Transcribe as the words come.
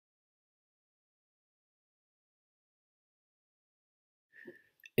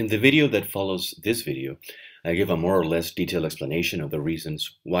In the video that follows this video, I give a more or less detailed explanation of the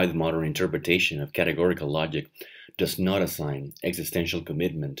reasons why the modern interpretation of categorical logic does not assign existential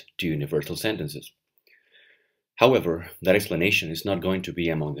commitment to universal sentences. However, that explanation is not going to be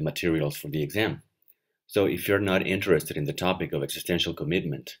among the materials for the exam. So if you're not interested in the topic of existential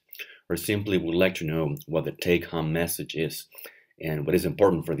commitment, or simply would like to know what the take-home message is and what is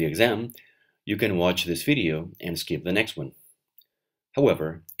important for the exam, you can watch this video and skip the next one.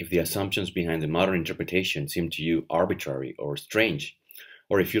 However, if the assumptions behind the modern interpretation seem to you arbitrary or strange,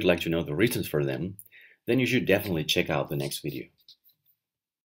 or if you'd like to know the reasons for them, then you should definitely check out the next video.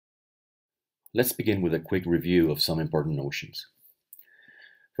 Let's begin with a quick review of some important notions.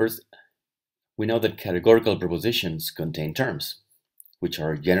 First, we know that categorical prepositions contain terms, which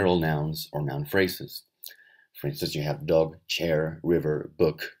are general nouns or noun phrases. For instance, you have dog, chair, river,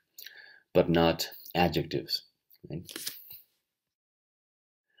 book, but not adjectives. Right?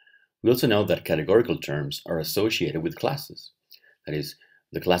 We also know that categorical terms are associated with classes, that is,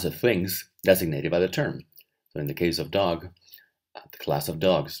 the class of things designated by the term. So in the case of dog, the class of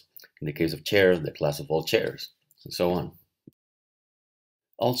dogs. In the case of chair, the class of all chairs, and so on.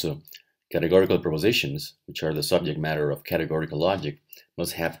 Also, categorical prepositions, which are the subject matter of categorical logic,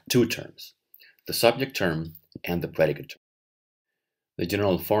 must have two terms, the subject term and the predicate term. The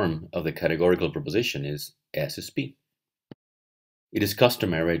general form of the categorical preposition is S is P. It is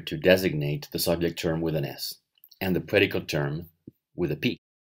customary to designate the subject term with an S and the predicate term with a P.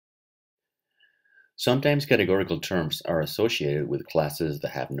 Sometimes categorical terms are associated with classes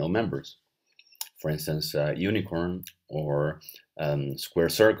that have no members. For instance, unicorn or square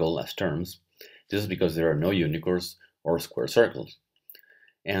circle as terms. This is because there are no unicorns or square circles.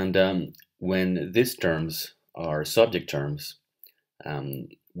 And when these terms are subject terms,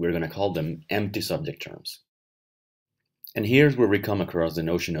 we're going to call them empty subject terms. And here's where we come across the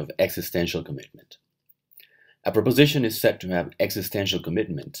notion of existential commitment. A proposition is said to have existential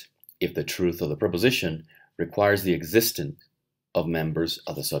commitment if the truth of the proposition requires the existence of members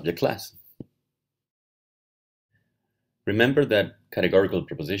of the subject class. Remember that categorical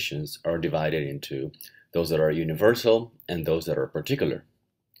prepositions are divided into those that are universal and those that are particular.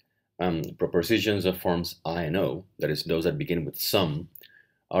 Propositions of forms I and O, that is, those that begin with some,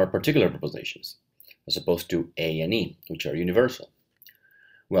 are particular propositions, as opposed to A and E, which are universal.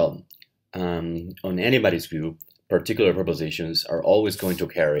 Well, on anybody's view, particular propositions are always going to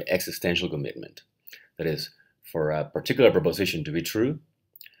carry existential commitment. That is, for a particular proposition to be true,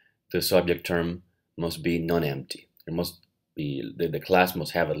 the subject term must be non-empty. There must be, the class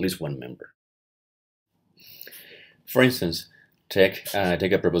must have at least one member. For instance, take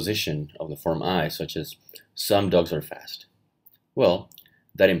a preposition of the form I, such as some dogs are fast. Well,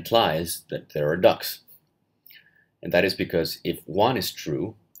 that implies that there are ducks. And that is because if one is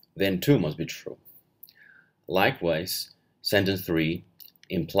true, then two must be true. Likewise, sentence 3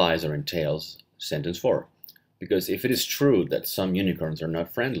 implies or entails sentence 4, because if it is true that some unicorns are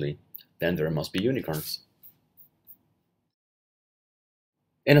not friendly, then there must be unicorns.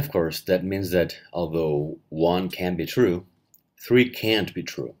 And of course, that means that although 1 can be true, 3 can't be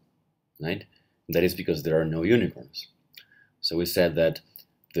true, right? That is because there are no unicorns. So we said that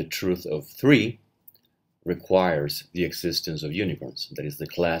the truth of 3 requires the existence of unicorns, that is the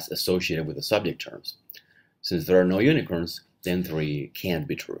class associated with the subject terms. Since there are no unicorns, then 3 can't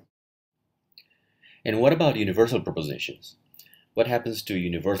be true. And what about universal propositions? What happens to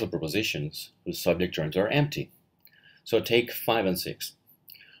universal propositions whose subject terms are empty? So take 5 and 6.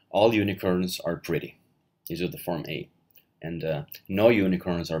 All unicorns are pretty. These are the form A. And no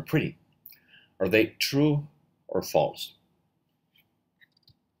unicorns are pretty. Are they true or false?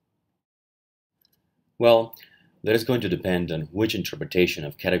 Well, that is going to depend on which interpretation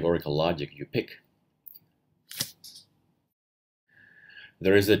of categorical logic you pick.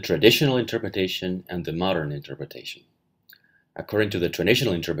 There is a traditional interpretation and the modern interpretation. According to the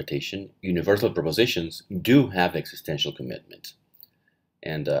traditional interpretation, universal propositions do have existential commitment.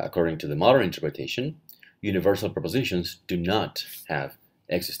 And according to the modern interpretation, universal propositions do not have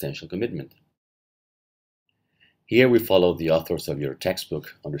existential commitment. Here we follow the authors of your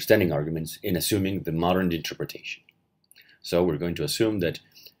textbook, Understanding Arguments, in assuming the modern interpretation. So we're going to assume that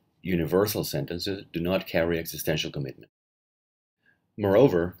universal sentences do not carry existential commitment.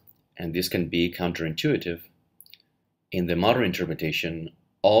 Moreover, and this can be counterintuitive, in the modern interpretation,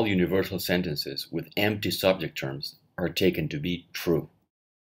 all universal sentences with empty subject terms are taken to be true.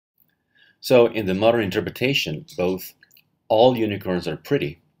 So in the modern interpretation, both all unicorns are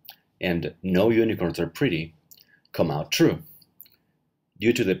pretty and no unicorns are pretty come out true,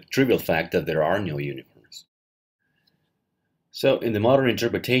 due to the trivial fact that there are no unicorns. So in the modern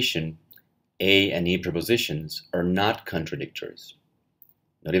interpretation, A and E prepositions are not contradictories,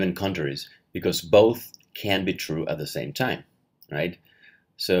 not even contraries, because both can be true at the same time, right?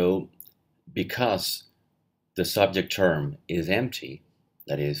 So because the subject term is empty,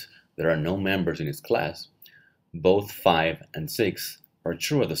 that is, there are no members in its class, both 5 and 6 are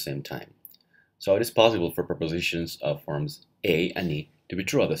true at the same time. So it is possible for prepositions of forms A and E to be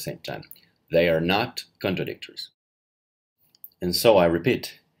true at the same time. They are not contradictories. And so I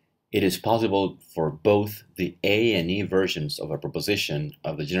repeat, it is possible for both the A and E versions of a proposition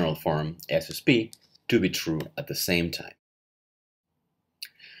of the general form SSP to be true at the same time.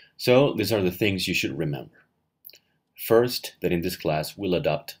 So these are the things you should remember. First, that in this class we'll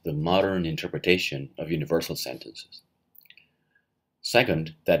adopt the modern interpretation of universal sentences.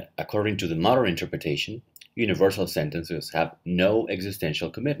 Second, that according to the modern interpretation, universal sentences have no existential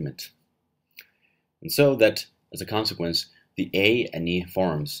commitment. And so that, as a consequence, the A and E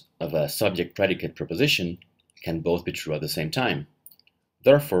forms of a subject-predicate proposition can both be true at the same time.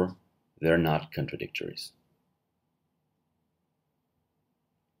 Therefore, they're not contradictories.